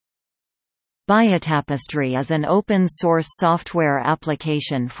BioTapestry is an open-source software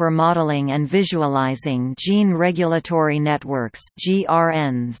application for modeling and visualizing gene regulatory networks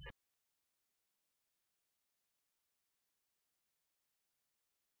 (GRNs).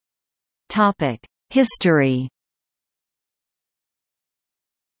 Topic: History.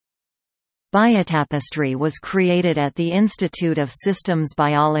 BioTapestry was created at the Institute of Systems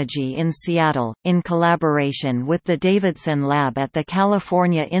Biology in Seattle, in collaboration with the Davidson Lab at the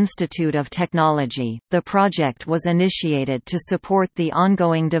California Institute of Technology. The project was initiated to support the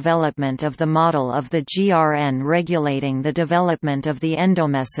ongoing development of the model of the GRN regulating the development of the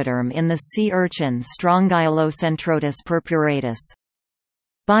endomesoderm in the sea urchin Strongylocentrotus purpuratus.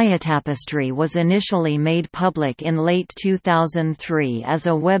 BioTapestry was initially made public in late 2003 as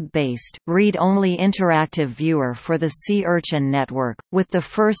a web-based, read-only interactive viewer for the sea urchin network, with the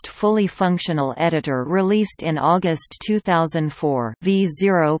first fully functional editor released in August 2004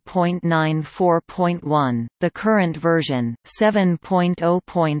 v0.94.1. The current version,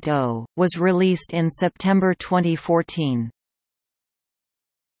 7.0.0, was released in September 2014.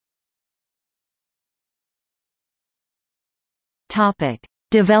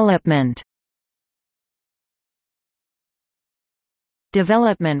 Development.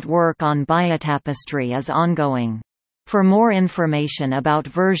 Development work on BioTapestry is ongoing. For more information about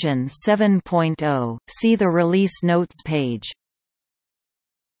version 7.0, see the release notes page.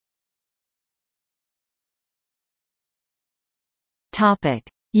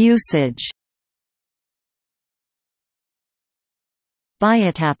 Usage.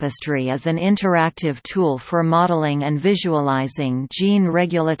 BioTapestry is an interactive tool for modeling and visualizing gene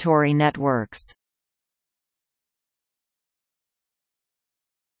regulatory networks.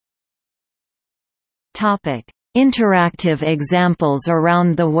 Interactive examples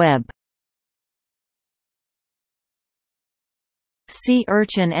around the web. Sea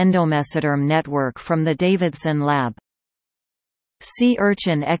urchin endomesoderm network from the Davidson Lab. Sea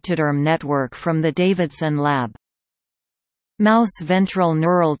urchin ectoderm network from the Davidson Lab. Mouse ventral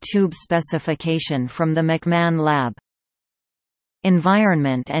neural tube specification from the McMahon Lab.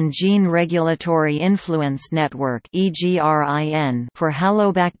 Environment and Gene Regulatory Influence Network (EGRIN) for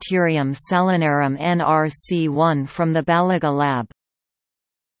Halobacterium salinarum NRC1 from the Balaga Lab.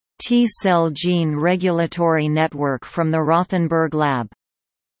 T-cell Gene Regulatory Network from the Rothenberg Lab.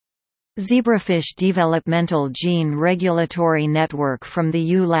 Zebrafish Developmental Gene Regulatory Network from the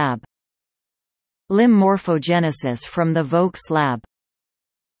U Lab. Limb morphogenesis from the Vokes Lab.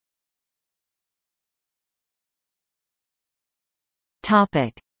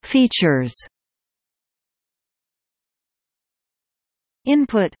 Features.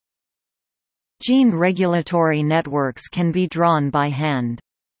 Input. Gene regulatory networks can be drawn by hand.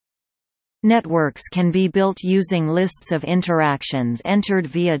 Networks can be built using lists of interactions entered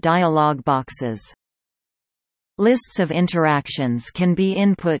via dialog boxes. Lists of interactions can be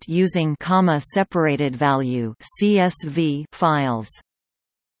input using comma-separated value (CSV) files.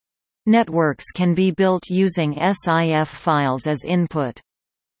 Networks can be built using SIF files as input.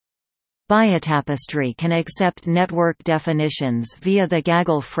 BioTapestry can accept network definitions via the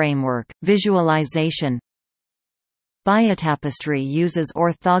Gaggle framework. Visualization. BioTapestry uses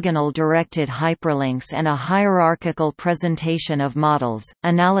orthogonal directed hyperlinks and a hierarchical presentation of models.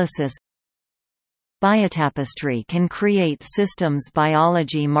 Analysis. BioTapestry can create systems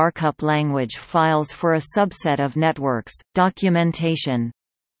biology markup language files for a subset of networks. Documentation.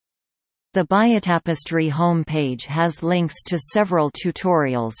 The BioTapestry home page has links to several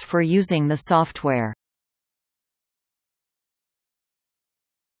tutorials for using the software.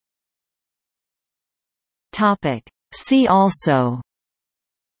 See also: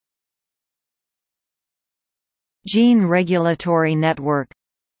 Gene regulatory network,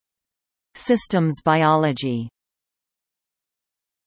 Systems biology.